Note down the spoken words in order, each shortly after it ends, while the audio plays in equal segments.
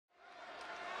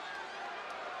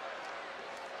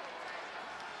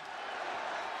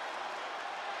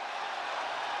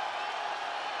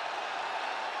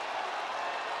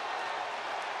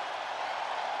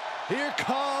Here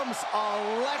comes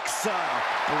Alexa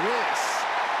Bliss.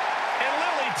 And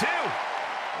Lily, too.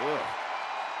 Ugh.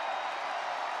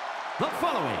 The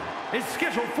following is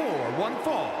scheduled for one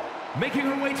fall. Making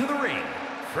her way to the ring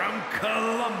from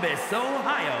Columbus,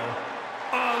 Ohio,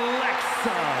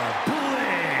 Alexa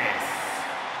Bliss.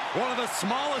 One of the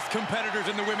smallest competitors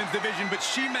in the women's division, but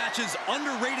she matches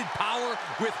underrated power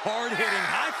with hard-hitting,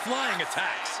 high-flying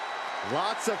attacks.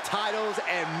 Lots of titles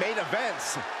and main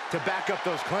events to back up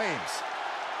those claims.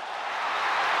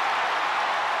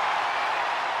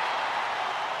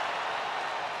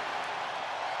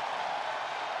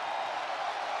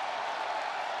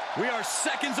 We are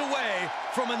seconds away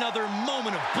from another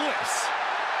moment of bliss.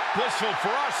 Blissful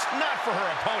for us, not for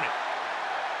her opponent.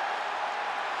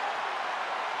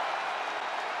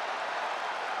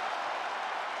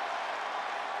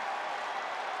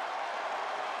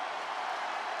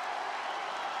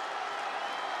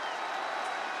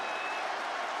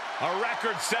 A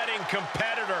record-setting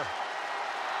competitor.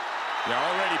 Yeah,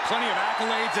 already plenty of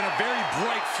accolades and a very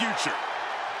bright future.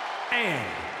 And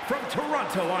from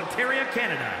Toronto, Ontario,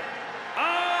 Canada,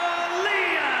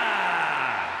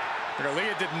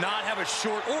 Aaliyah did not have a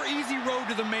short or easy road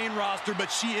to the main roster, but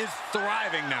she is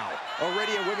thriving now.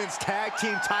 Already a women's tag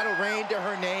team title reign to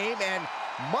her name, and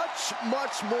much,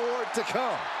 much more to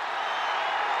come.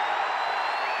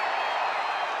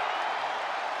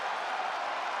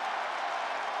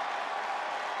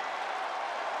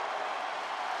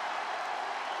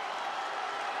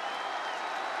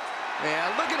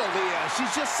 Man, look at Aaliyah.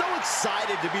 She's just so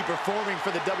excited to be performing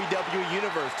for the WWE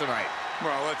Universe tonight.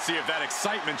 Well, let's see if that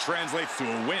excitement translates to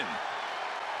a win.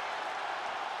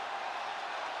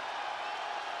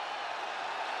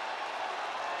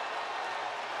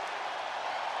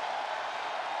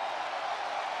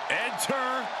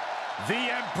 Enter the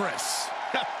Empress.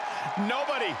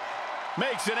 Nobody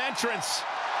makes an entrance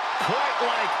quite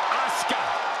like Asuka.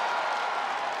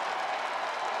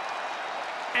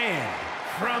 And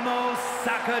from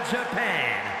Osaka,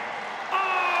 Japan,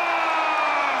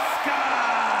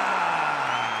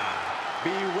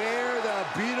 beware the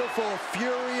beautiful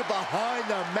fury behind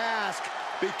the mask,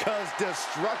 because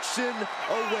destruction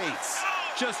awaits.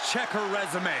 Just check her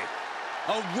resume.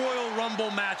 A Royal Rumble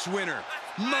match winner,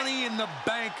 Money in the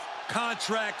Bank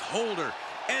contract holder,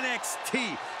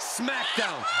 NXT,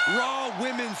 SmackDown, Raw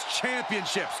Women's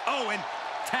Championships. Oh, and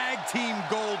Tag Team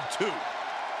Gold, too.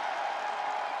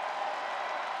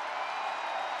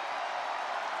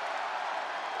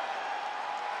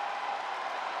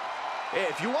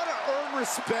 If you want to earn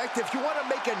respect, if you want to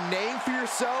make a name for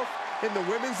yourself in the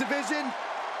women's division,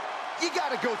 you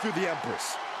got to go through the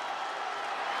Empress.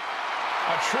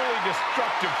 A truly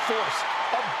destructive force,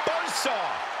 a buzzsaw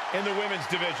in the women's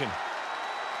division.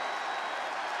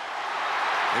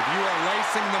 If you are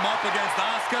lacing them up against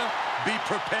Asuka, be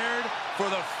prepared for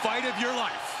the fight of your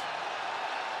life.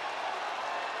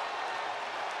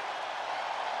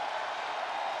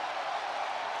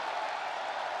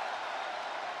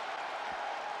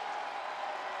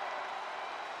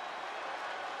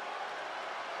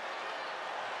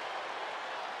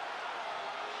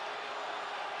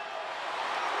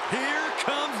 Here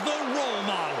comes the role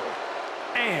model.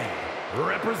 and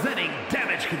representing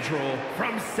Damage Control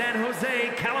from San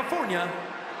Jose, California,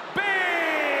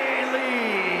 Bayley.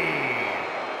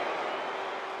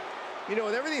 You know,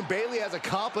 with everything Bayley has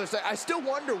accomplished, I still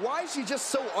wonder, why is she just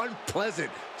so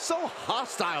unpleasant, so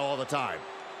hostile all the time?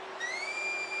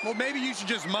 Well, maybe you should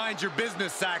just mind your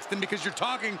business, Saxton, because you're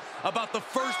talking about the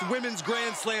first Women's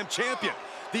Grand Slam champion,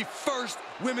 the first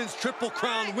Women's Triple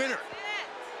Crown winner.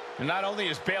 And not only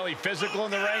is Bayley physical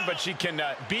in the ring, but she can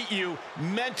beat you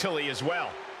mentally as well.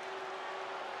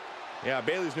 Yeah,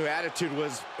 Bayley's new attitude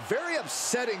was very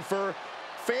upsetting for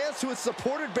fans who had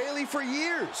supported Bayley for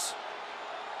years.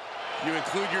 You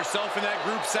include yourself in that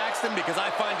group, Saxton, because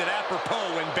I find it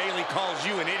apropos when Bayley calls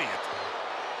you an idiot.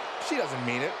 She doesn't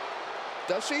mean it,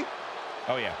 does she?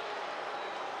 Oh, yeah.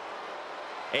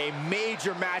 A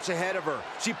major match ahead of her.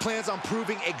 She plans on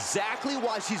proving exactly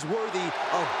why she's worthy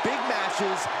of big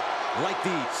matches like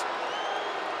these.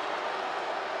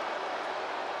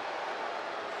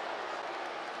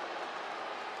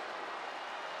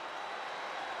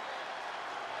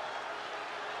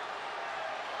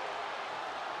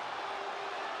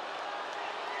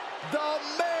 The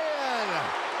man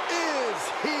is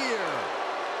here.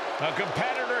 A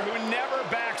competitor who never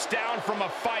backs down from a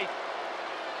fight.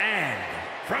 And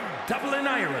from Dublin,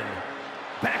 Ireland,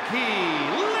 Becky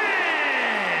Lynch.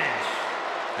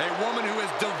 A woman who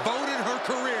has devoted her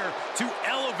career to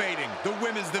elevating the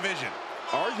women's division.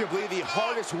 Arguably the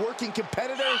hardest working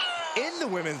competitor in the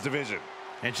women's division.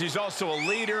 And she's also a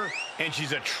leader, and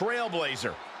she's a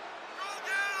trailblazer.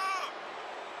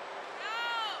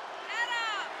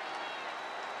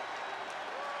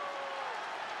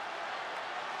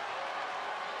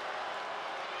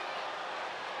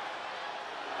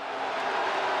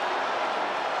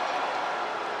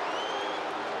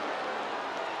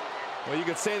 Well, you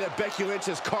could say that Becky Lynch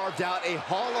has carved out a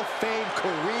Hall of Fame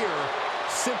career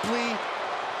simply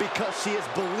because she has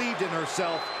believed in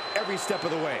herself every step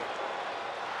of the way.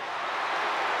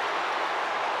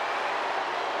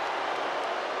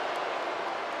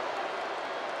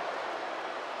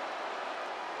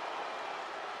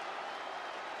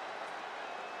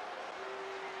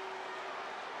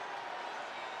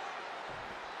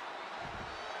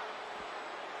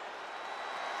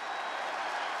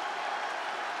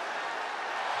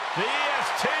 The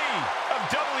A.S.H of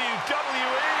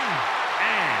WWE.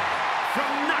 And from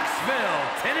Knoxville,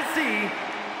 Tennessee,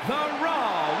 the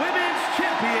Raw Women's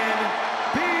Champion,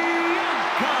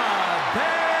 Bianca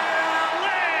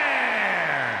Belair.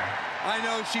 I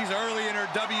know she's early in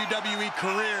her WWE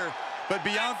career, but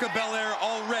Bianca Belair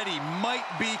already might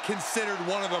be considered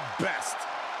one of the best.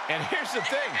 And here's the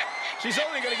thing, she's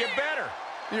only going to get better.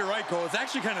 You're right, Cole. It's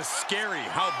actually kind of scary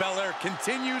how Belair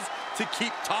continues to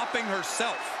keep topping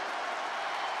herself.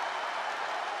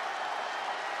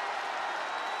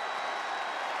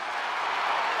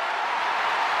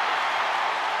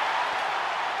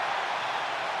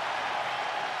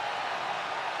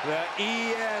 The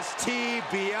E.S.T.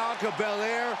 Bianca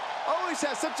Belair always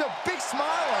has such a big smile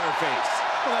on her face.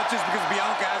 Well, that's just because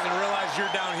Bianca hasn't realized you're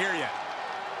down here yet.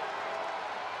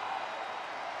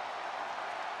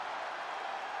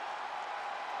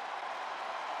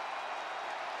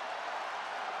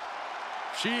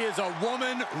 She is a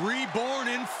woman reborn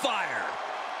in fire.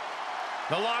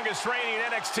 The longest reigning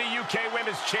NXT UK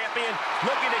Women's Champion,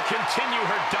 looking to continue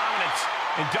her dominance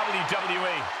in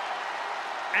WWE.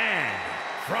 And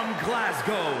from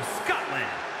Glasgow, Scotland,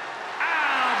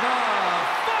 Alba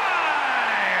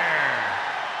Fire!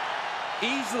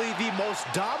 Easily the most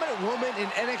dominant woman in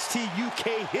NXT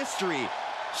UK history.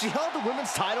 She held the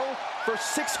women's title for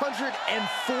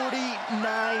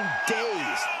 649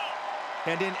 days.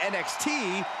 And in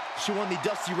NXT, she won the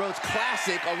Dusty Rhodes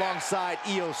Classic alongside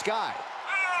Io Sky.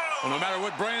 Well, no matter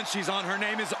what brand she's on, her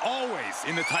name is always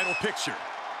in the title picture.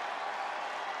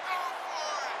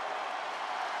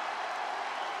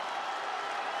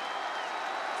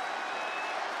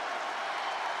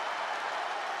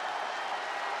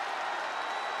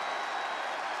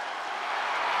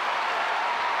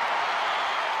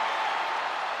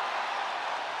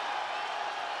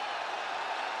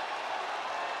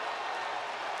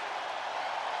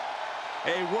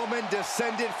 A woman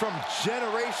descended from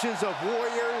generations of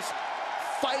warriors.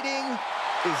 Fighting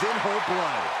is in her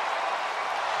blood.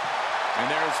 And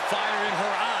there's fire in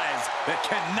her eyes that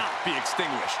cannot be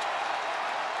extinguished.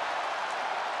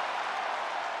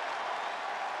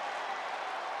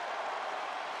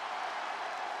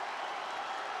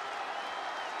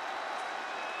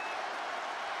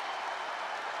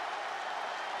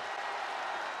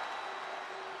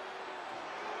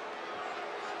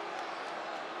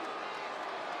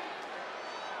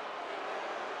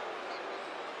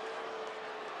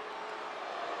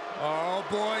 Oh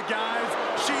boy, guys,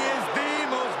 she is the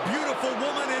most beautiful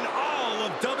woman in all of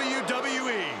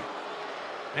WWE.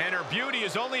 And her beauty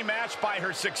is only matched by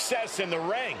her success in the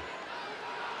ring.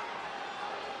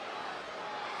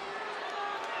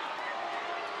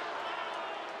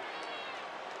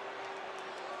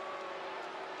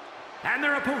 And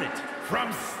their opponent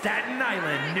from Staten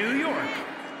Island, New York,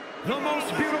 the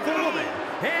most beautiful woman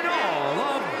in all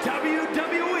of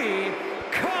WWE,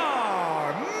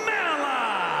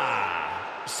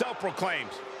 Self-proclaimed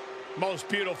most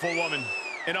beautiful woman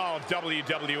in all of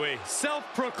WWE.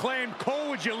 Self-proclaimed. Cole,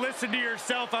 would you listen to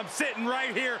yourself? I'm sitting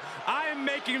right here. I am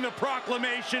making the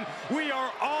proclamation. We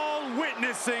are all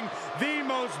witnessing the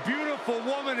most beautiful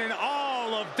woman in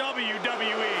all of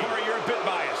WWE. Corey, you're a bit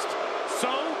biased. So?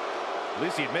 At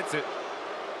least he admits it.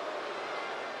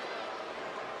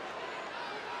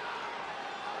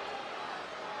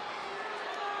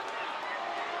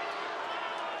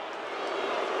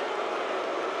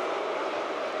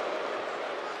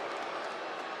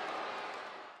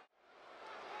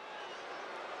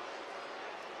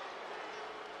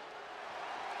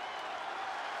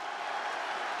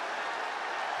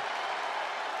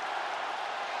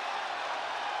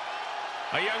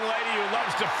 A young lady who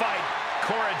loves to fight,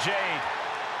 Cora Jade.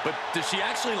 But does she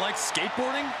actually like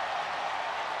skateboarding?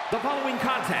 The following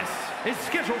contest is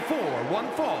scheduled for one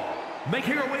fall.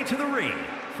 Making her way to the ring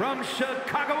from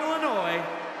Chicago, Illinois,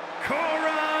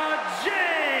 Cora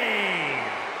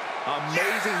Jade.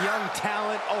 Amazing young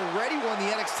talent, already won the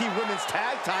NXT Women's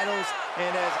Tag titles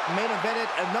and has main evented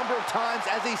a number of times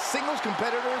as a singles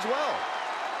competitor as well.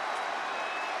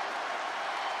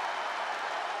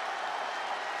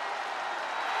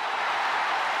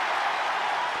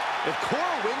 If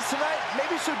Cora wins tonight,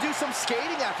 maybe she'll do some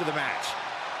skating after the match.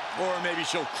 Or maybe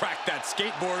she'll crack that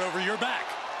skateboard over your back.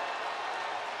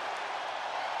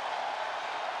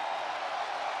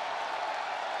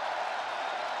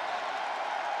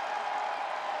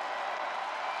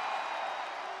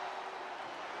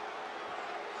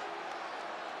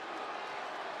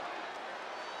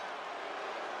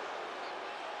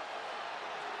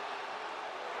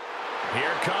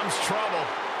 Here comes trouble.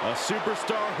 A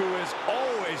superstar who is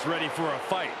always ready for a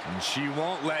fight. And she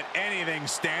won't let anything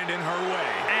stand in her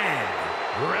way. And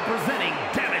representing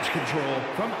Damage Control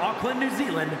from Auckland, New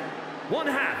Zealand, one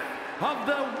half of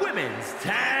the Women's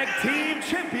Tag Team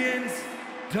Champions,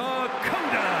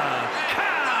 Dakota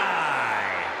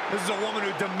Kai. This is a woman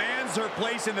who demands her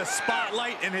place in the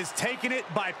spotlight and has taken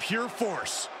it by pure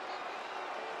force.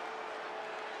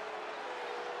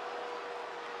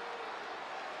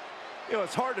 You know,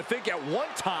 it's hard to think at one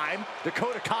time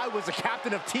Dakota Kai was the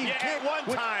captain of Team Kick. At one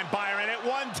time, Byron, at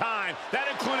one time. That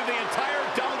included the entire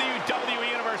WWE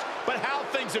Universe, but how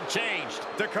things have changed.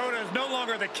 Dakota is no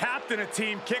longer the captain of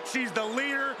Team Kick. She's the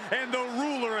leader and the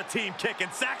ruler of Team Kick.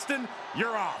 And Saxton,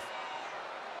 you're off.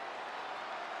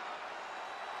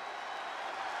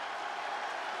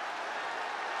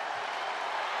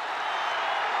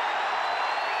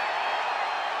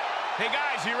 Hey,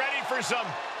 guys, you ready for some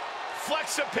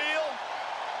flex appeal?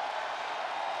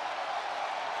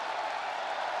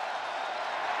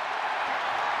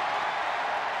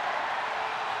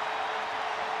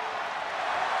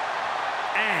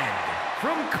 And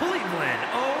from Cleveland,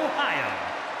 Ohio,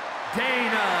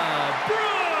 Dana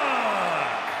Brooke.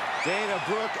 Dana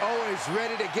Brooke always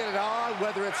ready to get it on,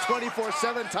 whether it's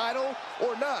 24/7 title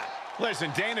or not.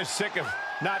 Listen, Dana's sick of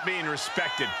not being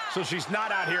respected, so she's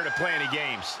not out here to play any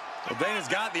games. Well, Dana's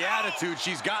got the attitude.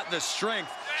 She's got the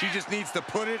strength. She just needs to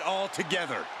put it all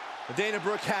together. Dana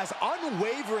Brooke has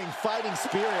unwavering fighting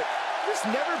spirit, just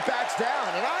never backs down,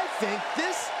 and I think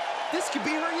this could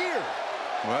be her year.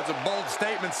 Well, that's a bold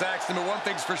statement, Saxton, but one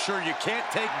thing's for sure, you can't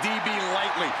take DB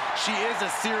lightly. She is a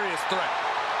serious threat.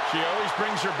 She always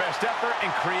brings her best effort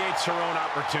and creates her own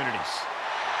opportunities.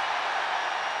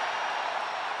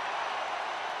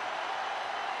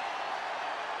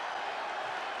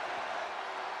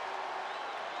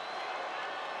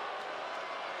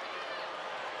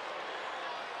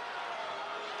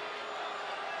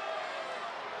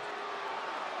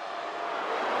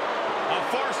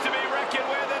 Force to be reckoned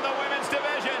with in the women's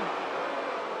division.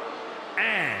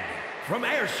 And from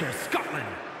Ayrshire,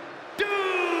 Scotland,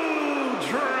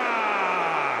 Doudrop.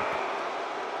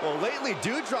 Well, lately,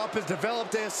 Doudrop has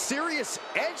developed a serious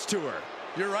edge to her.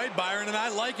 You're right, Byron, and I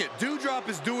like it. Doudrop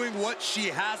is doing what she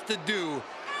has to do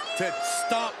to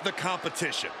stop the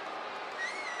competition.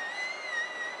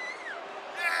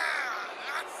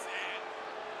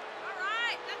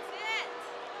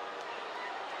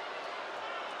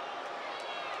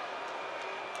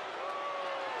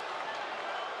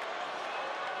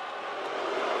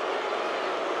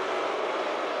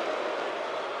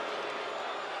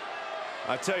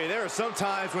 I tell you, there are some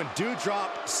times when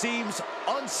Doudrop seems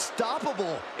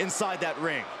unstoppable inside that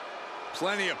ring.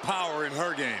 Plenty of power in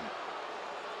her game.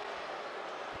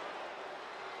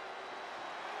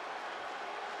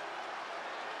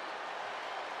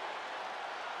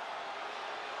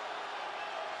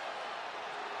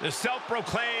 The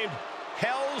self-proclaimed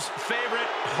Hell's favorite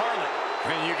harlot.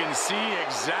 And you can see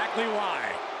exactly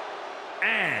why.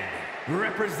 And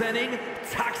representing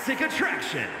Toxic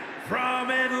Attraction from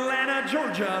Atlanta,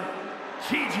 Georgia,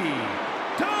 Gigi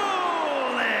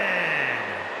Dolin.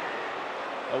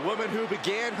 A woman who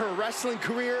began her wrestling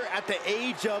career at the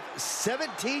age of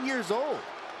 17 years old.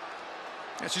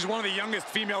 And she's one of the youngest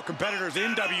female competitors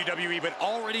in WWE, but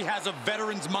already has a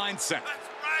veteran's mindset.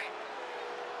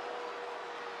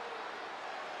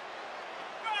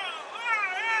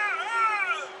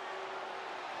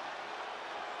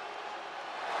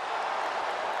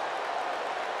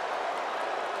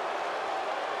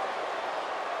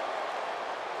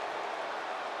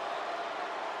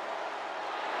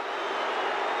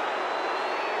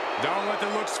 Don't let the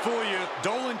looks fool you.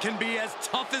 Dolin can be as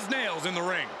tough as nails in the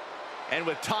ring. And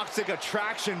with Toxic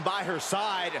Attraction by her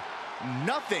side,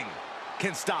 nothing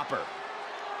can stop her.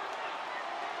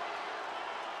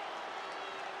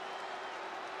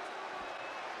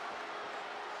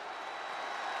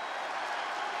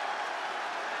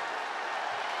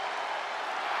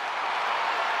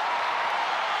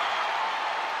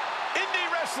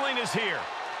 wrestling is here.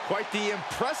 Quite the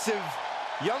impressive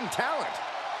young talent.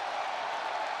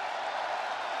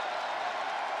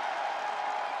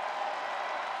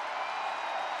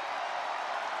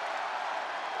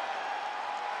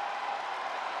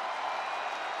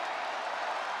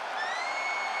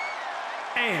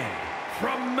 And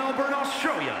from Melbourne,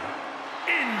 Australia,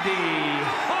 Indy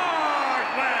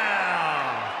Hartwell.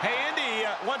 Hey, Indy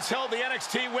once held the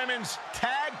NXT Women's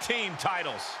Tag Team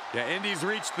titles. Yeah, Indy's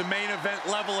reached the main event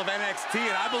level of NXT,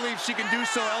 and I believe she can do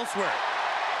so elsewhere.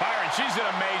 Byron, she's in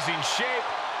amazing shape.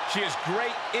 She has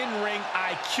great in-ring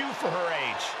IQ for her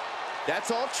age. That's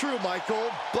all true,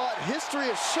 Michael, but history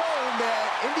has shown that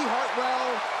Indy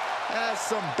Hartwell has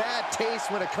some bad taste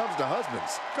when it comes to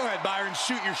husbands. Go ahead, Byron,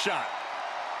 shoot your shot.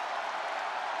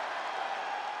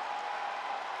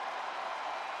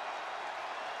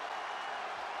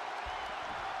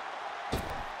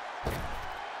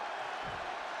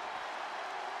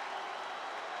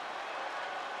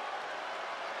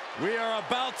 We are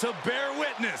about to bear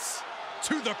witness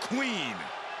to the Queen.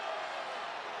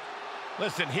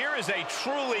 Listen, here is a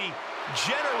truly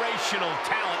generational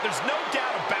talent. There's no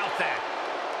doubt about that.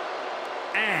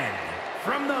 And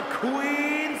from the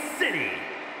Queen City,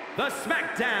 the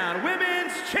SmackDown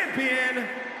Women's Champion,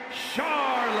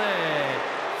 Charlotte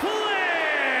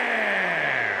Flair.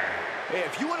 Hey,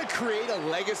 if you want to create a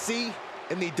legacy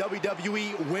in the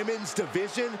WWE Women's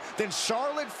Division, then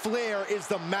Charlotte Flair is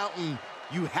the mountain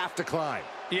you have to climb.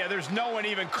 Yeah, there's no one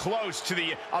even close to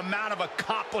the amount of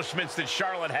accomplishments that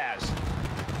Charlotte has.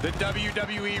 The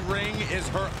WWE ring is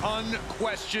her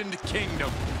unquestioned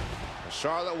kingdom.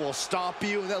 Charlotte will stomp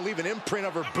you and then leave an imprint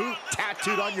of her boot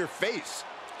tattooed on your face.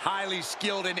 Highly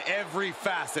skilled in every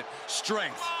facet.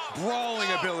 Strength, brawling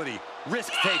ability,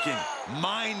 risk-taking,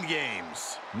 mind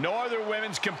games. No other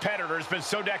women's competitor has been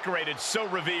so decorated, so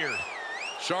revered.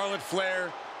 Charlotte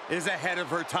Flair is ahead of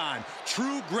her time.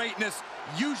 True greatness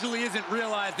usually isn't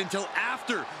realized until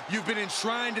after you've been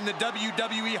enshrined in the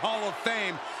WWE Hall of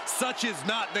Fame. Such is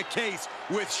not the case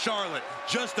with Charlotte.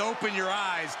 Just open your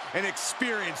eyes and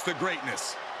experience the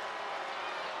greatness.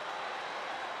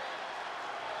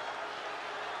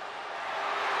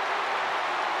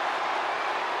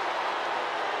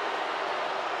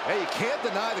 Hey, you can't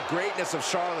deny the greatness of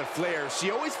Charlotte Flair.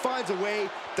 She always finds a way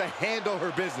to handle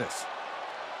her business.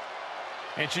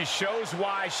 And she shows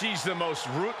why she's the most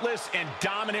ruthless and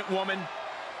dominant woman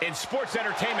in sports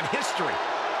entertainment history.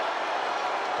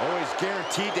 Always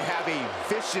guaranteed to have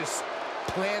a vicious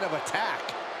plan of attack.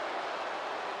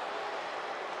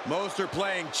 Most are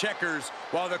playing checkers,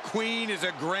 while the Queen is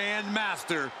a grand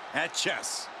master at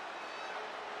chess.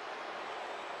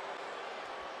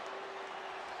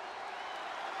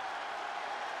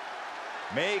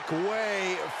 Make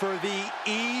way for the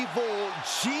evil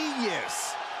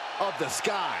genius of the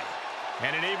sky.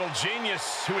 And an evil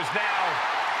genius who is now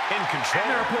in control.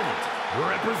 And their opponent,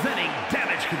 representing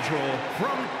Damage Control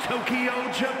from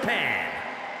Tokyo, Japan,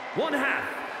 one half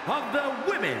of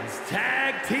the Women's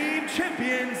Tag Team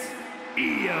Champions,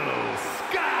 Io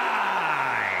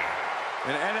Sky.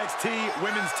 An NXT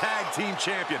Women's Tag Team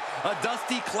Champion, a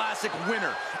Dusty Classic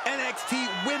winner, NXT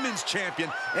Women's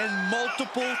Champion, and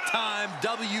multiple-time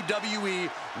WWE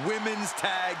Women's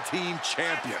Tag Team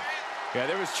Champion. Yeah,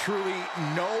 there was truly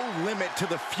no limit to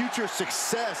the future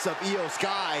success of Io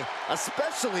Sky,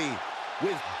 especially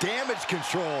with Damage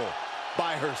Control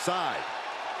by her side.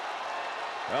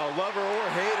 Well, love her or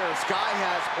hate her, Sky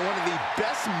has one of the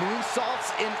best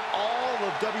moonsaults in all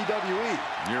of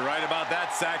WWE. You're right about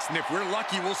that, Saxton. If we're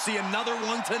lucky, we'll see another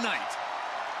one tonight.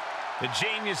 The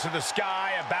genius of the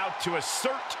Sky about to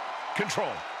assert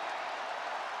control.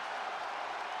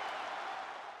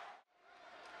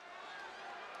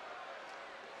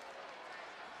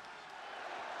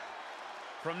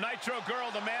 From Nitro Girl,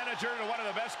 the manager, to one of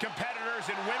the best competitors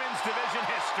in women's division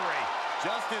history.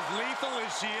 Just as lethal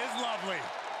as she is lovely.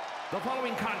 The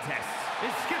following contest is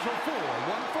scheduled for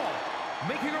one fall.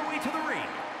 Making her way to the ring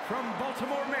from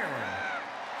Baltimore, Maryland,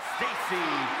 Stacy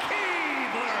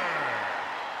Keibler.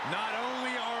 Not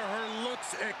only are her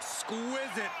looks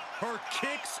exquisite, her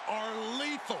kicks are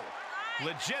lethal.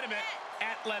 Legitimate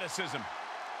athleticism.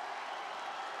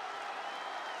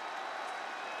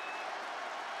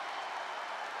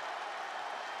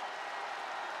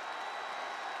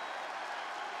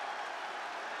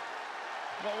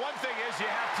 Well, one thing is you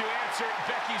have to answer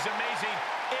Becky's amazing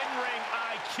in-ring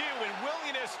IQ and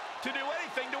willingness to do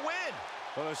anything to win.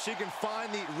 Well, if she can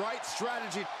find the right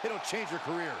strategy, it'll change her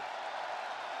career.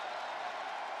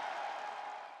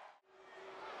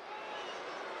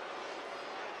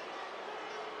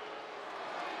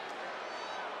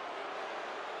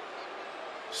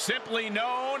 Simply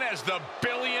known as the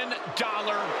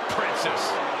Billion-Dollar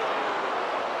Princess.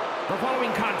 The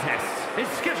following contest is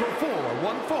scheduled for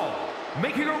one fall.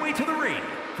 Making her way to the ring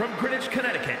from Greenwich,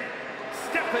 Connecticut,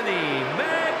 Stephanie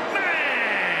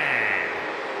McMahon.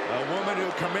 A woman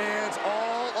who commands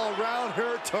all around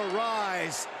her to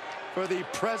rise for the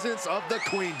presence of the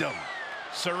queendom.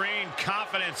 Serene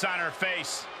confidence on her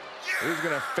face. Who's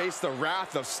going to face the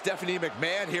wrath of Stephanie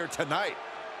McMahon here tonight?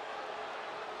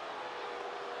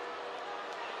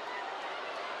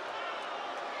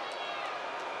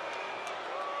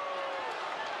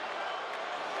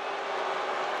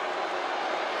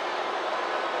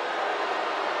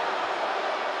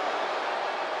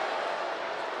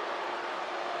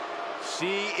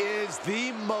 She is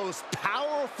the most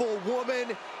powerful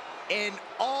woman in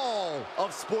all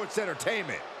of sports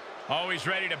entertainment. Always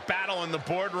ready to battle in the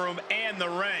boardroom and the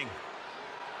ring.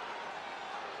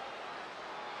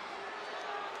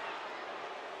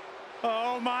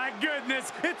 Oh my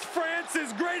goodness, it's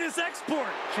France's greatest export.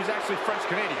 She's actually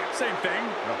French-Canadian. Same thing.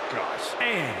 Oh, gosh.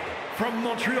 And from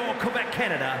Montreal, Quebec,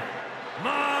 Canada,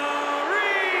 Maurice.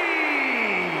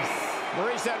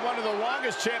 Maurice had one of the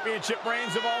longest championship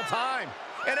reigns of all time.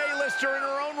 An A-lister in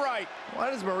her own right.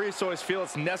 Why does Maurice always feel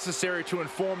it's necessary to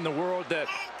inform the world that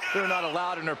they're not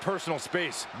allowed in her personal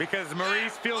space? Because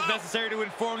Maurice feels necessary to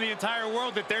inform the entire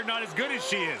world that they're not as good as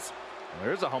she is. Well,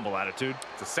 there's a humble attitude.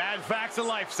 It's the sad facts of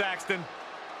life, Saxton.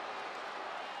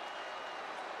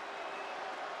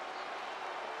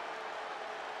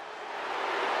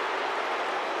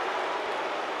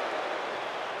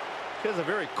 He has a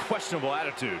very questionable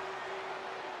attitude.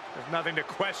 There's nothing to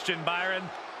question, Byron.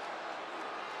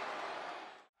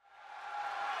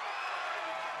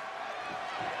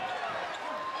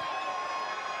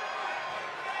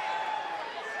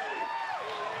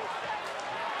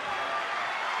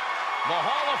 The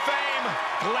Hall of Fame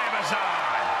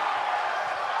Glamazon.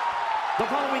 The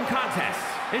following contest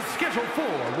is scheduled for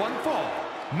one fall.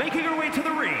 Making her way to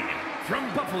the ring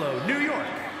from Buffalo, New York,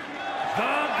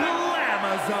 the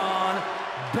Glamazon,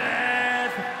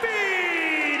 Beth Phoenix.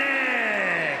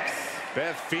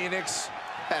 Beth Phoenix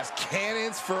has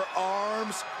cannons for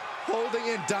arms, holding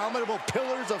indomitable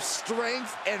pillars of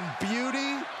strength and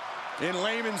beauty. In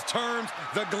layman's terms,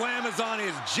 the Glamazon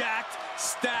is jacked,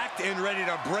 stacked, and ready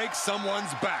to break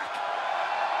someone's back.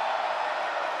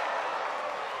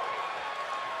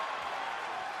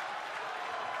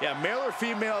 Yeah, male or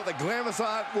female, the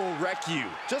Glamazon will wreck you.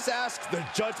 Just ask the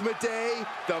Judgment Day,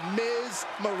 the Miz,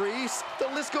 Maurice, the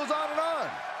list goes on and on.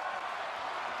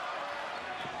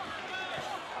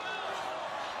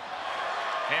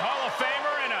 A Hall of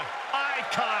Famer and an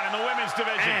icon in the women's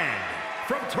division. And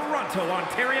from Toronto,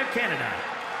 Ontario, Canada,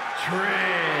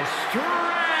 Trish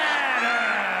Stratus.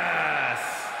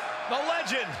 The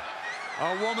legend.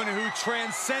 A woman who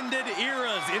transcended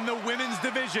eras in the women's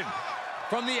division.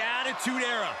 From the Attitude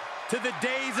Era to the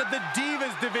days of the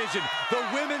Divas division, the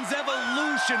women's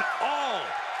evolution, all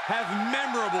have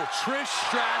memorable Trish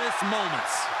Stratus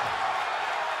moments.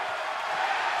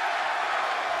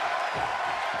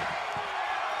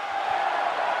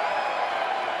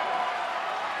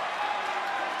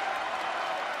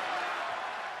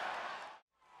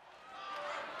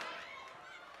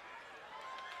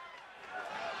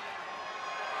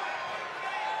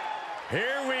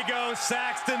 Here we go,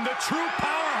 Saxton, the true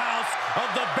powerhouse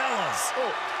of the Bellas. Oh,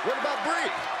 what about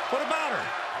Brie? What about her?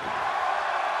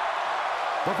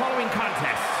 The following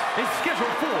contest is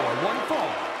scheduled for one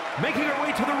fall. Making her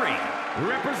way to the ring,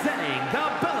 representing the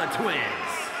Bella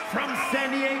Twins, from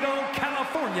San Diego,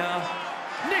 California,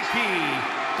 Nikki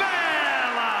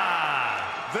Bella.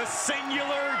 The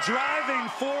singular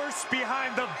driving force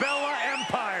behind the Bella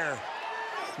Empire.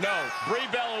 No, Brie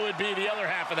Bella would be the other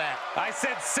half of that. I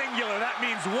said singular, that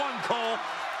means one, Cole.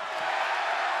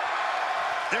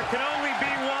 There can only be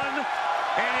one,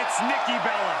 and it's Nikki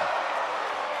Bella.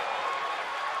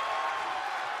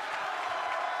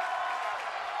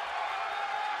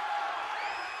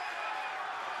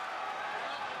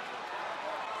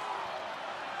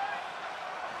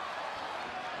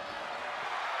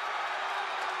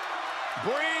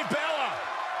 Brie Bella.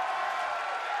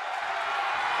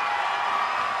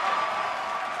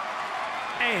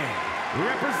 And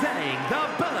representing the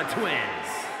Bella Twins,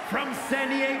 from San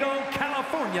Diego,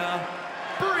 California,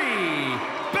 Brie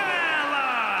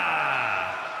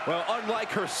Bella. Well,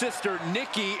 unlike her sister,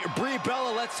 Nikki, Brie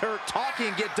Bella lets her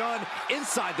talking get done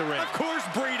inside the ring. Of course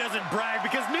Brie doesn't brag,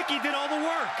 because Nikki did all the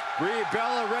work. Brie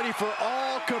Bella ready for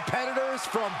all competitors,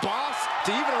 from boss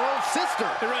to even her own sister.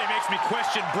 It really makes me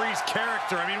question Brie's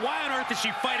character. I mean, why on earth is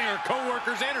she fighting her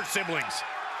co-workers and her siblings?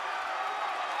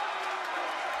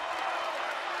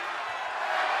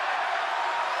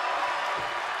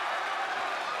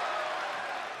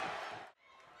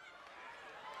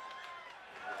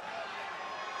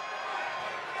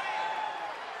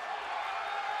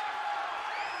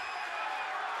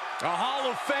 A Hall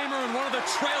of Famer and one of the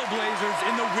trailblazers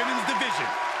in the women's division.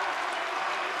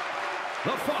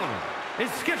 The following is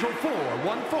scheduled for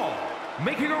one fall,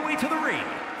 making her way to the ring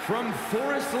from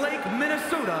Forest Lake,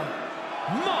 Minnesota,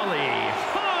 Molly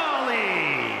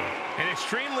Holly. An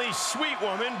extremely sweet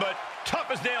woman, but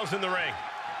tough as nails in the ring.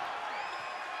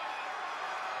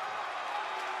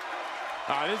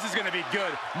 This is going to be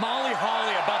good. Molly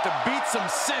Holly about to beat some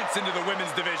sense into the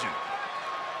women's division.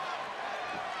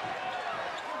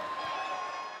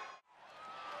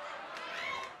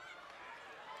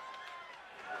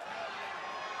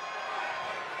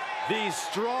 The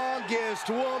strongest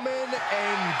woman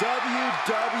in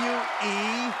WWE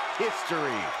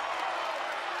history.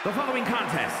 The following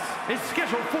contest is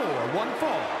scheduled for one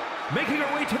fall, making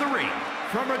her way to the ring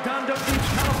from Redondo Beach,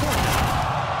 California,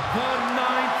 the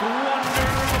ninth wonder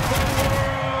of the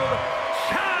world,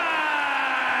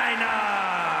 China!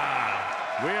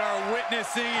 We are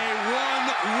witnessing a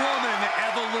one-woman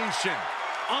evolution,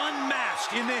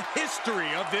 unmatched in the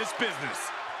history of this business.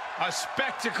 A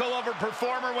spectacle of a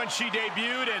performer when she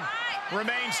debuted and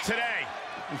remains today.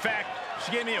 In fact,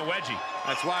 she gave me a wedgie.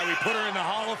 That's why we put her in the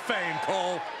Hall of Fame,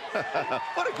 Cole.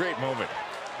 What a great moment.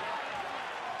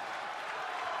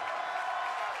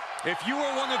 If you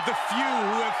are one of the few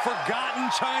who have forgotten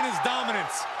China's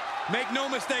dominance, make no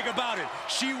mistake about it,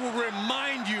 she will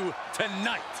remind you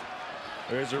tonight.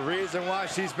 There's a reason why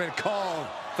she's been called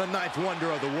the ninth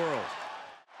wonder of the world.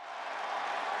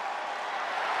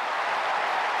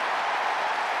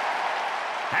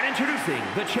 And introducing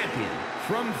the champion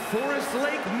from Forest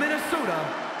Lake, Minnesota,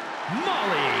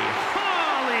 Molly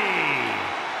Holly.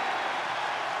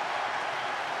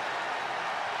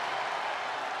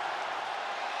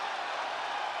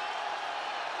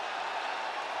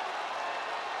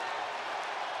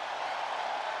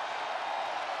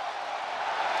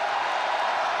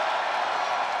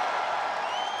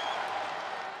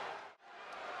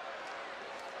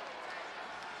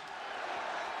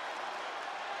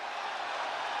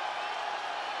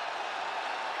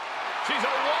 She's a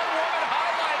one-woman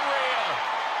highlight reel.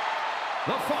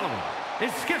 The following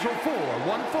is scheduled for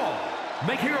one fall,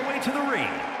 making her way to the ring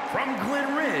from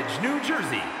Glen Ridge, New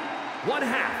Jersey, one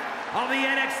half of the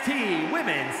NXT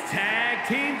Women's Tag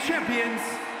Team Champions,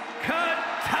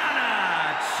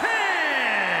 Katana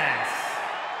Chance.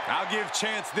 I'll give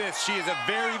Chance this. She is a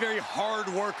very, very hard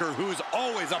worker who is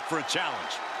always up for a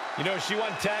challenge. You know, she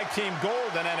won tag team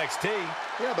gold in NXT.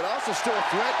 Yeah, but also still a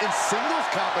threat in singles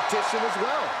competition as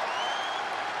well.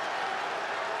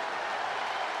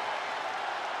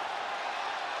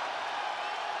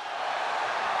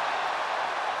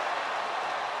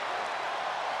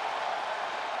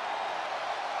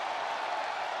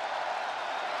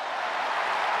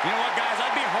 You know what, guys?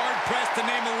 I'd be hard-pressed to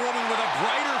name a woman with a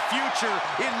brighter future,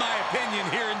 in my opinion,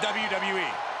 here in WWE.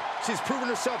 She's proven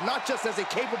herself not just as a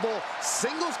capable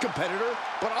singles competitor,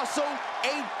 but also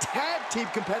a tag team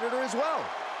competitor as well.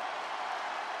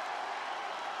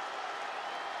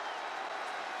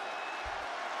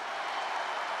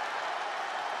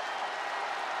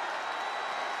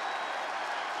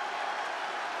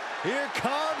 Here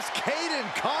comes Kaden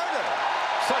Carter.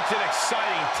 Such an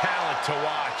exciting talent to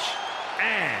watch.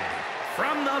 And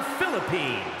from the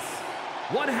Philippines,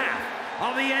 one half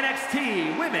of the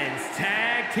NXT Women's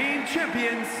Tag Team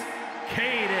Champions,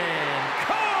 Kaden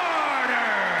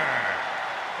Carter.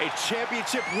 A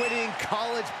championship-winning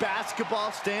college basketball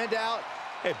standout,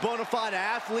 a bona fide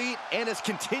athlete, and has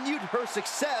continued her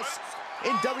success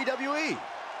in WWE.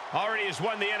 Already has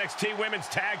won the NXT Women's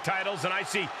Tag titles, and I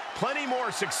see plenty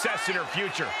more success in her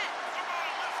future.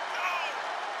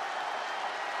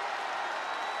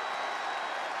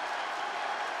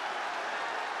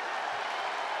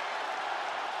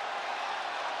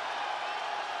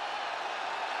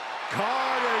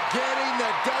 Carter getting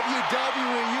the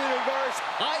WWE Universe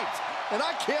hyped, and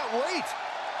I can't wait.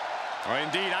 Oh,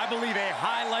 indeed, I believe a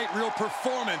highlight reel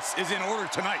performance is in order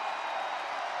tonight.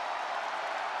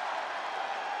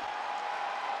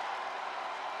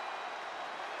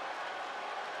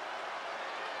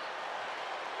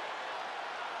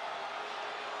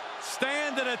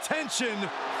 Stand at attention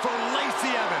for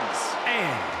Lacey Evans.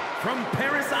 And from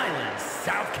Paris Island,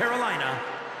 South Carolina,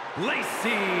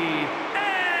 Lacey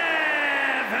Evans.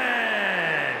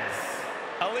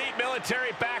 Elite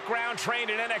military background, trained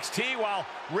in NXT while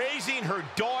raising her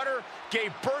daughter,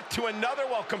 gave birth to another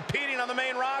while competing on the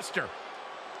main roster.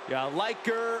 Yeah, like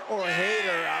her or hate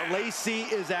her, Lacey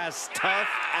is as tough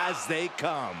as they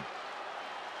come.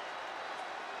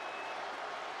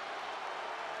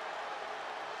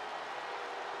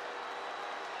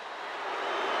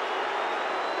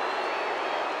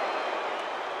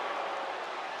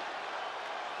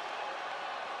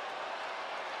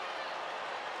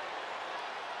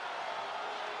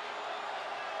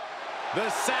 The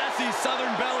sassy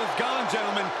Southern Belle is gone,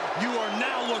 gentlemen. You are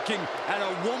now looking at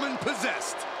a woman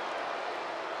possessed.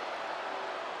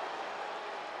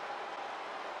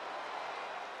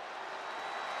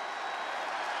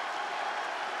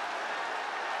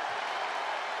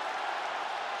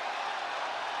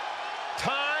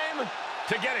 Time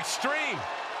to get extreme.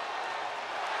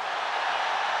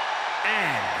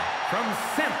 And from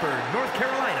Sanford, North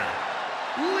Carolina,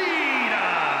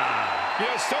 Lita. You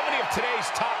know, so many of today's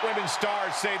top women's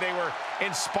stars say they were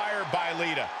inspired by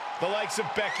Lita. The likes of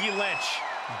Becky Lynch,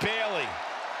 Bayley,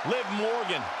 Liv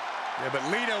Morgan. Yeah, but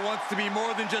Lita wants to be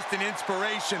more than just an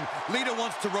inspiration. Lita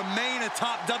wants to remain a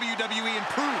top WWE and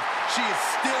prove she is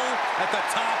still at the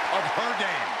top of her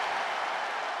game.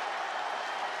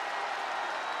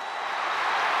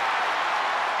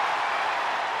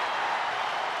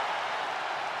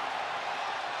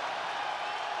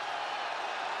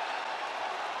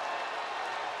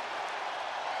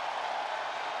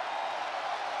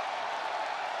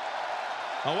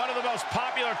 One of the most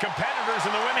popular competitors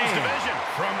in the women's division.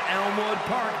 From Elmwood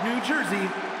Park, New Jersey,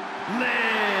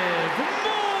 Liv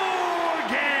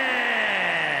Morgan.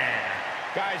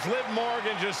 Guys, Liv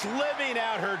Morgan just living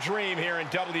out her dream here in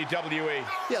WWE.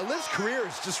 Yeah, Liv's career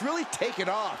has just really taken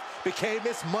off. Became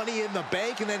Miss Money in the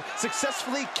Bank and then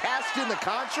successfully cashed in the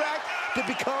contract to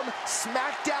become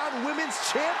SmackDown Women's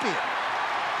Champion.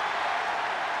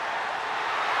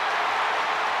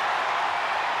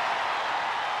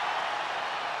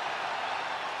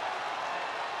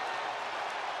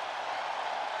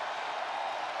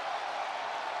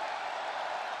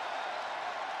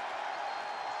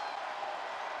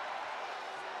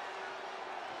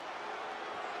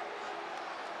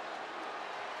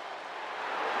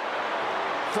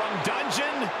 From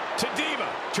dungeon to diva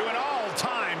to an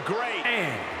all-time great.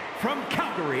 And from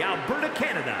Calgary, Alberta,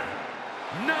 Canada,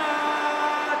 Natalya.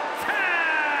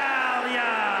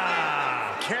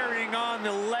 Carrying on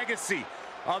the legacy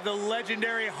of the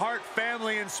legendary Hart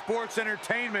family in sports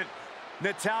entertainment,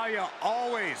 Natalya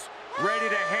always ready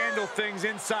to handle things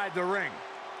inside the ring.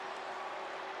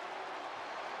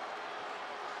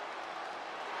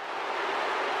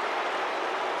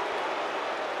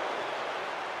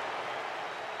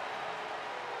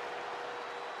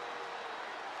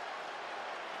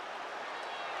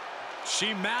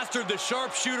 She mastered the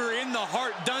sharpshooter in the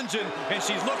Hart dungeon, and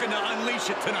she's looking to unleash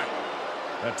it tonight.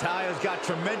 Natalya's got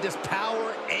tremendous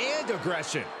power and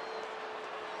aggression.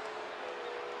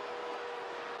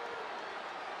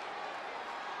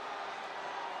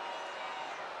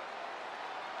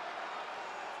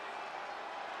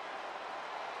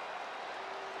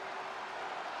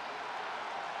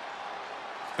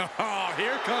 Oh,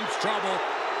 here comes trouble.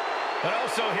 But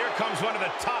also here comes one of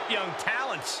the top young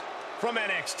talents from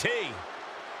NXT.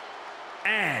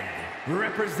 And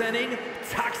representing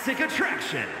Toxic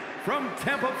Attraction from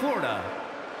Tampa, Florida,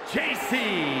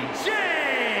 Jacy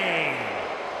Jayne.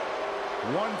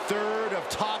 1/3 of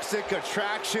Toxic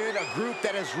Attraction, a group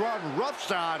that has run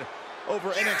roughshod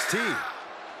over NXT.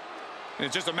 And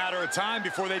it's just a matter of time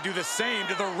before they do the same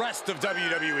to the rest of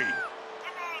WWE.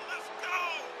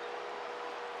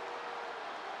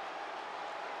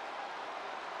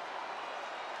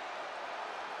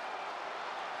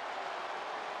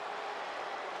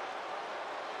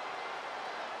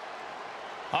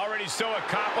 Already so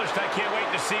accomplished, I can't wait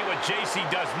to see what Jacy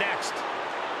does next.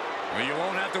 Well, you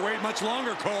won't have to wait much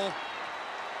longer, Cole.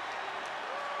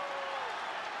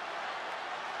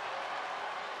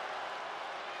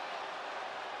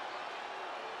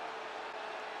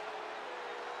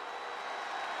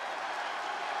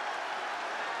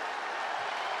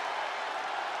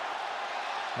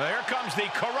 Well, here comes the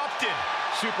corrupted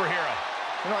superhero.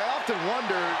 You know, I often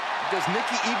wonder, does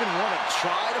Nikki even want to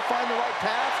try to find the right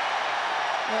path?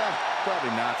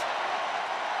 Probably not.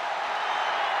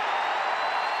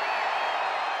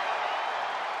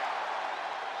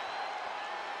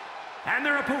 And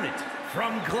their opponent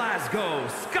from Glasgow,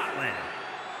 Scotland,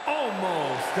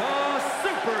 almost a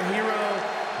superhero,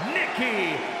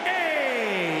 Nikki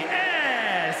A.S.H.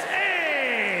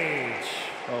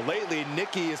 Well, lately,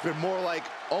 Nikki has been more like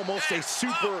almost a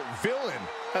super villain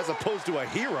as opposed to a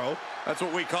hero. That's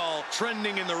what we call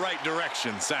trending in the right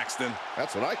direction, Saxton.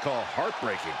 That's what I call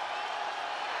heartbreaking.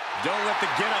 Don't let the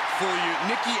get-up fool you.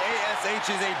 Nikki A.S.H.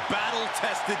 is a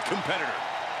battle-tested competitor.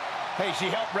 Hey, she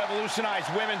helped revolutionize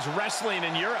women's wrestling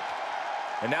in Europe.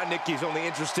 And now Nikki's only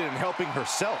interested in helping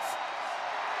herself.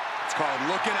 It's called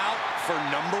looking out for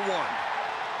number one.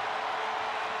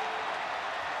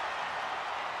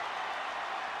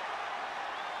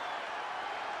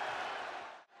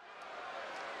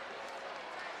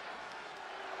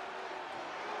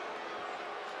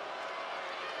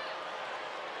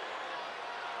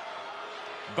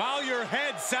 Bow your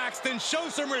head, Saxton. Show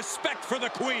some respect for the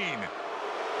queen.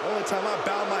 The only time I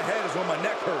bow my head is when my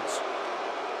neck hurts.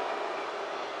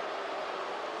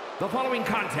 The following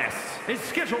contest is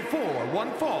scheduled for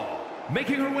one fall.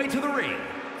 Making her way to the ring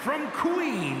from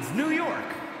Queens, New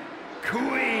York,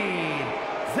 Queen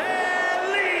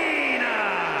Zelina.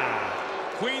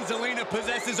 Queen Zelina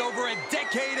possesses over a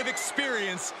decade of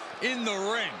experience in the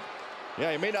ring.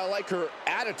 Yeah, you may not like her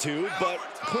attitude, but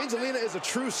Queen Zelina is a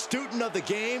true student of the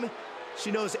game.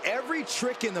 She knows every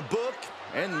trick in the book,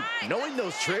 and knowing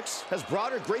those tricks has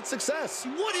brought her great success.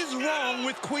 What is wrong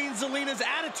with Queen Zelina's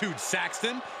attitude,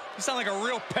 Saxton? You sound like a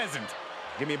real peasant.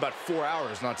 Give me about 4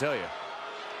 hours and I'll tell you.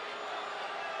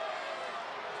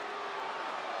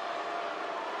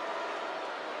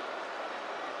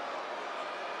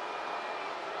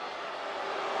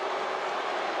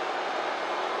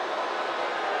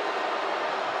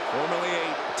 Formerly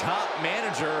a top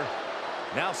manager,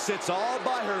 now sits all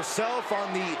by herself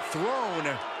on the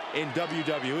throne in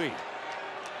WWE.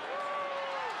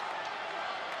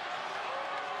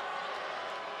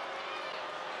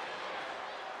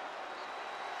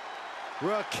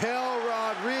 Raquel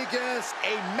Rodriguez,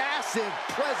 a massive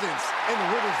presence in the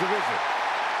women's division.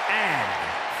 And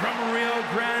from Rio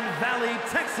Grande Valley,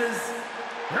 Texas,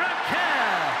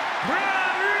 Raquel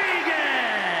Rodriguez.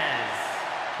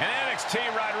 And NXT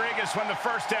Rodriguez won the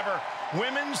first ever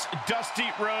Women's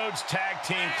Dusty Rhodes Tag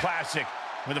Team Classic.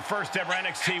 We're the first ever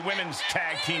NXT Women's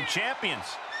Tag Team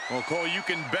Champions. Well, Cole, you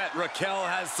can bet Raquel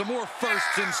has some more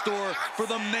firsts in store for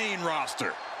the main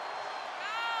roster.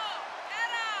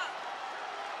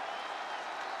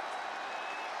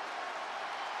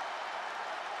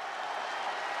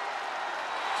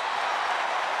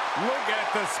 Look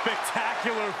at the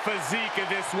spectacular physique of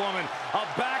this woman. A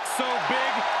back so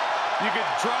big, you could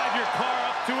drive your car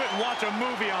up to it and watch a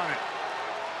movie on it.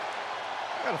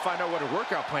 I gotta find out what her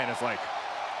workout plan is like.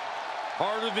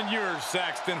 Harder than yours,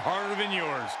 Saxton, harder than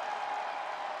yours.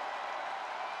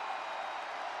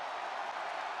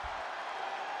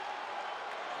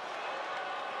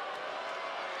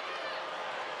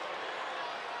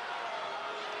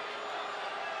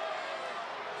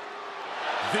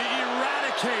 The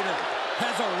Eradicator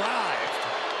has arrived.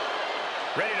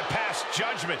 Ready to pass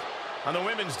judgment on the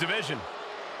women's division.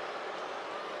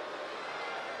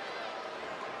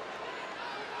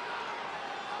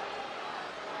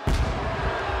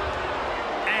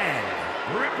 And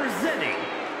representing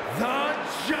the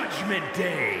Judgment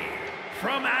Day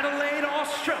from Adelaide,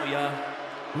 Australia,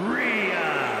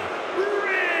 Rhea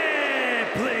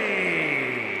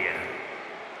Ripley.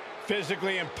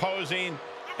 Physically imposing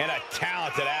and a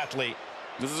talented athlete.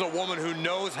 This is a woman who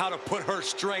knows how to put her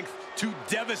strength to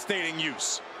devastating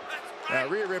use.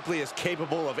 Rhea Ripley is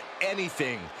capable of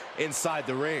anything inside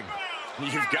the ring.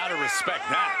 You've got to respect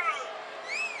that.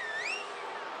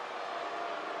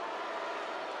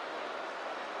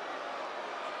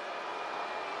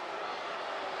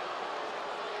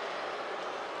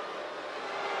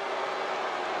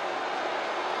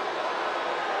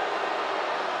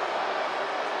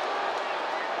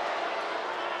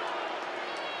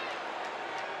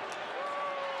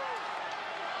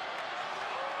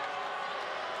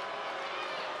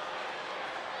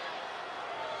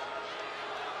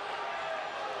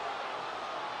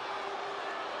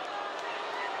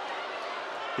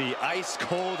 The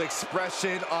ice-cold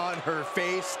expression on her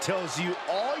face tells you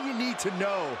all you need to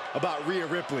know about Rhea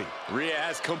Ripley. Rhea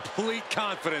has complete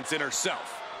confidence in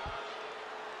herself.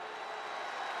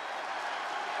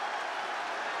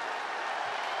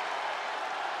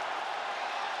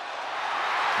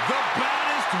 The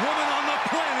baddest woman on the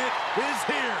planet is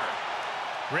here.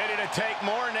 Ready to take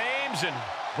more names and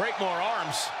break more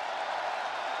arms.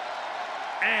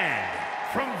 And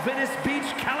from Venice Beach,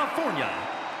 California,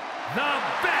 the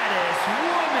baddest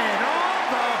woman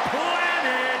on the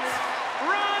planet,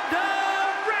 Ronda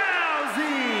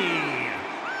Rousey.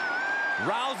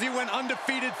 Rousey went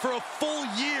undefeated for a full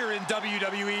year in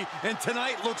WWE, and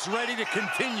tonight looks ready to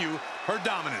continue her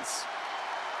dominance.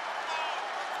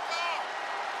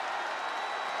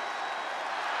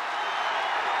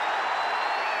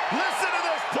 Listen to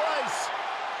this place!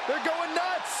 They're going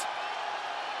nuts!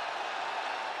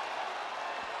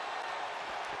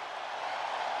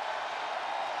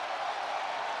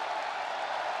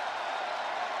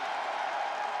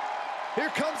 Here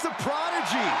comes the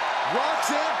prodigy,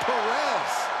 Roxanne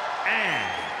Perez.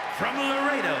 And from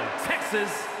Laredo,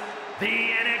 Texas,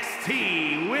 the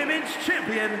NXT Women's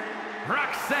Champion,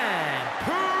 Roxanne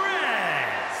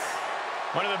Perez.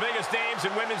 One of the biggest names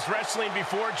in women's wrestling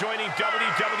before joining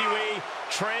WWE,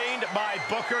 trained by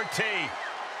Booker T.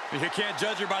 You can't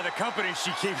judge her by the company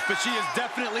she keeps, but she is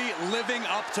definitely living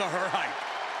up to her hype.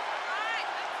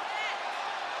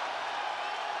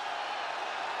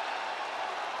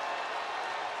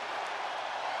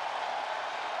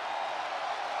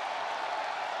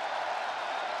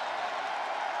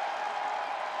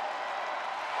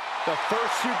 The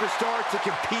first superstar to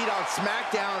compete on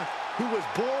SmackDown who was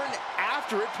born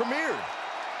after it premiered.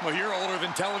 Well, you're older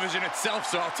than television itself,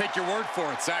 so I'll take your word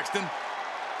for it, Saxton.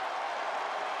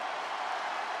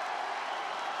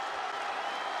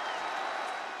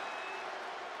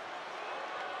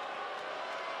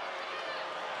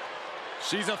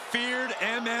 She's a feared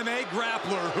MMA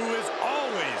grappler who is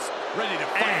always ready to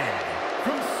fight. And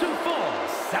from Sioux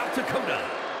Falls, South Dakota,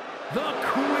 the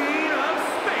Queen of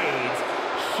Spades,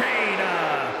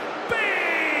 Shayna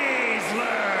Baszler.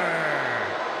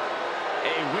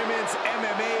 A women's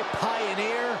MMA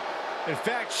pioneer. In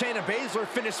fact, Shayna Baszler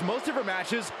finished most of her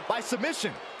matches by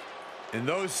submission. And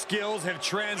those skills have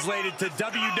translated to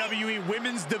WWE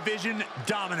Women's Division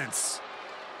dominance.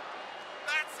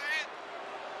 That's it.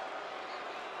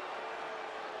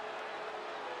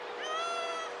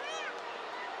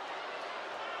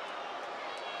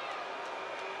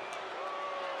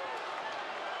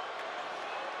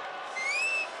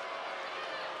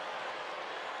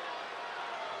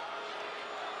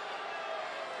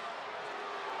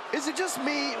 Is it just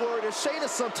me, or does Shayna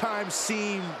sometimes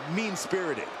seem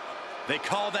mean-spirited? They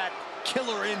call that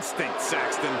killer instinct,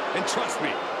 Saxton. And trust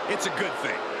me, it's a good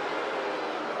thing.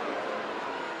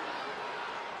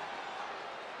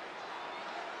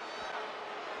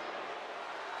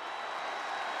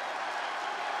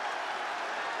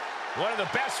 One of the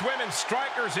best women's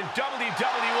strikers in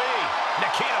WWE,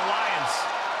 Nikita Lyons.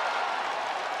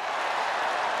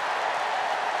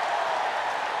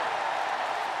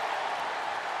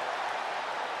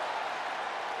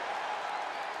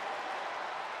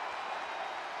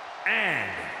 And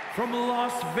from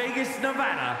Las Vegas,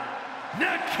 Nevada,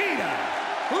 Nikita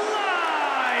Lyons.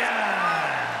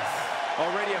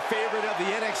 Already a favorite of the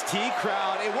NXT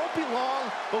crowd, it won't be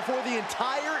long before the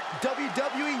entire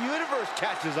WWE Universe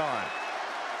catches on.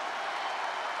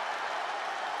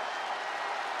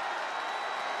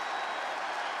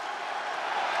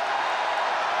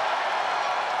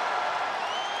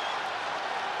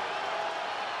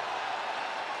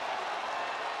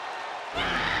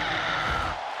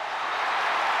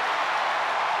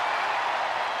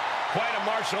 Quite a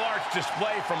martial arts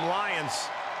display from Lyons.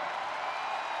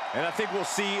 And I think we'll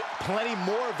see plenty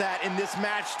more of that in this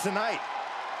match tonight.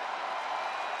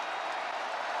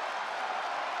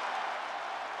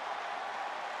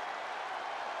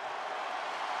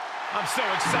 I'm so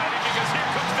excited because here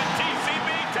comes the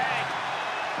TCB tag.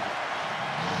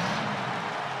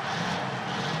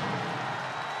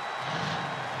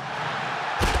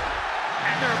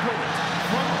 And their opponent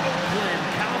from Oakland,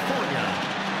 California,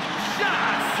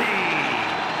 Jacy.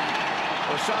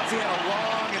 Well, Shotzi had a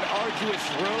long and arduous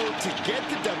road to get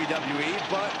to WWE,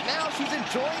 but now she's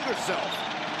enjoying herself.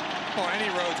 Well, any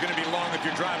road's going to be long if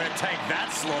you're driving a tank that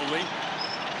slowly.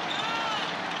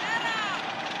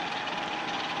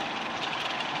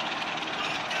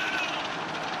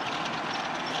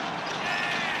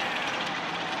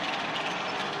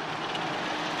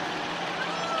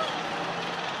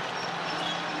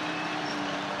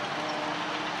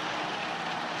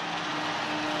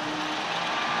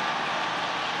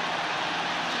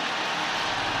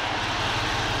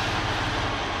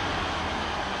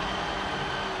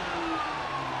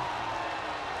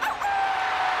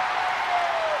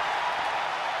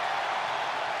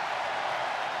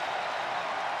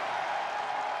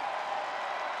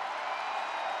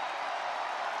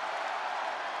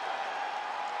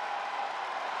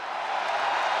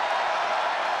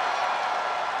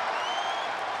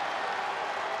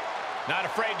 Not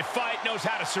afraid to fight, knows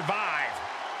how to survive.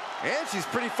 And she's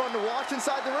pretty fun to watch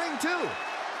inside the ring, too.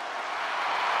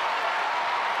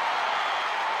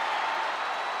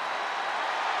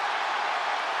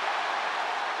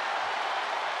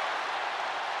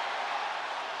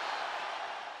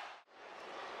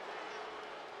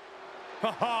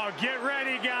 Oh, get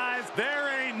ready, guys. There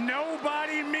ain't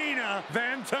nobody meaner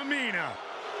than Tamina.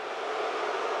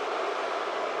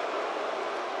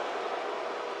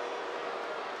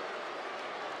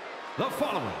 The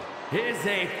following is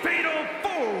a fatal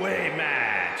four-way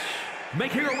match.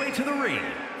 Making her way to the ring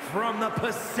from the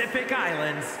Pacific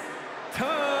Islands,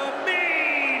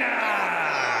 Tamina.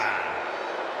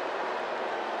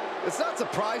 It's not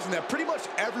surprising that pretty much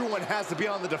everyone has to be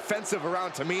on the defensive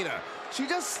around Tamina. She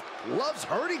just loves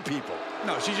hurting people.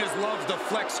 No, she just loves to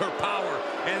flex her power.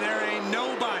 And there ain't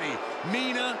nobody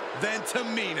meaner than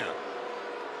Tamina.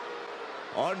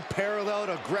 Unparalleled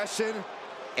aggression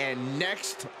and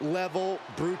next-level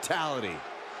brutality.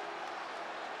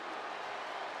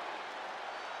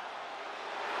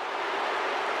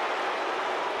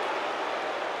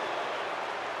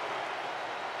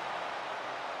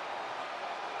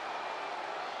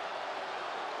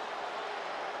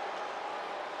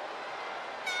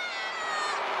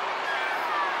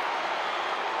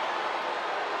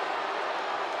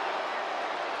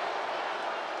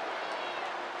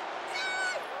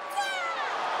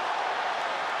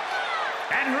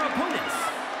 And her opponents,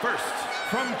 first,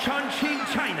 from Chongqing,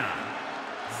 China,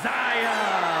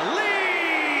 Xia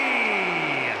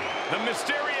Li. The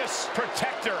mysterious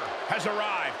protector has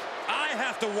arrived. I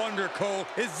have to wonder, Cole,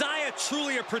 is Xia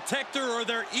truly a protector, or are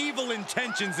there evil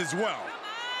intentions as well?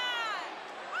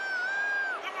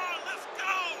 Come on, let's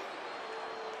go!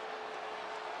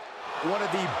 One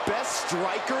of the best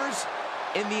strikers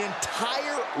in the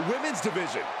entire women's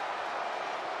division.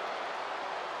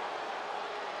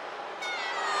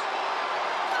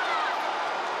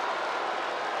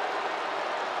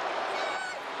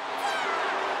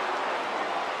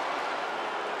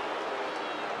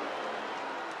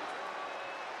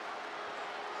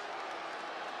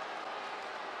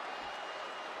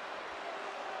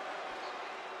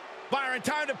 Byron,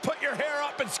 time to put your hair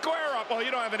up and square up. Well,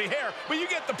 you don't have any hair, but you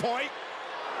get the point.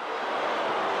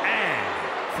 And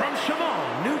from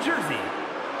Chemung, New Jersey,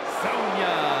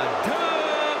 Sonya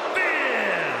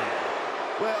Deville.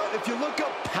 Well, if you look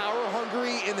up power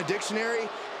hungry in the dictionary,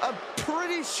 I'm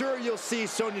pretty sure you'll see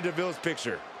Sonya Deville's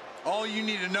picture. All you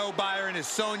need to know, Byron, is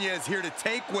Sonya is here to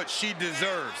take what she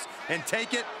deserves, and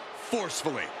take it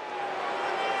forcefully.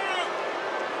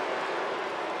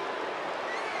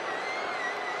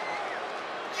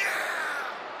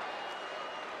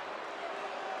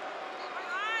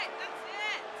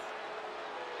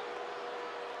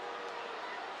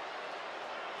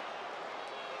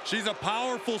 She's a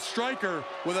powerful striker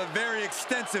with a very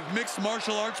extensive mixed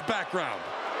martial arts background.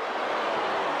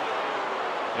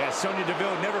 Yeah, Sonya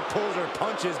Deville never pulls her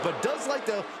punches, but does like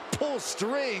to pull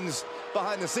strings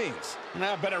behind the scenes.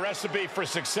 Now, been a recipe for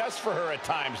success for her at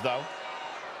times, though.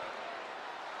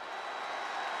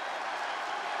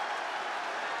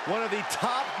 One of the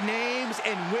top names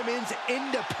in women's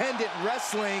independent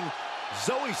wrestling,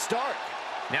 Zoey Stark.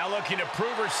 Now looking to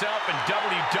prove herself in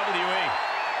WWE.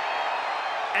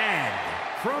 And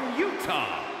from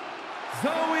Utah,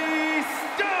 Zoey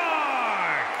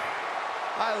Stark.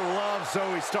 I love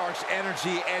Zoey Stark's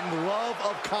energy and love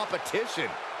of competition.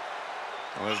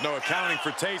 Well, there's no accounting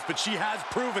for taste, but she has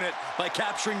proven it by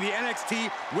capturing the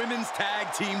NXT Women's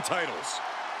Tag Team titles.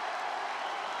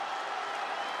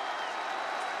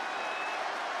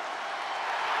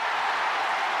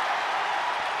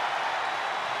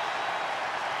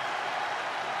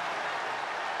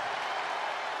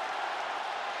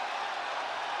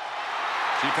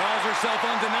 She calls herself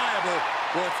undeniable.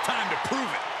 Well, it's time to prove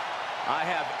it. I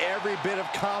have every bit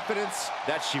of confidence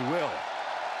that she will.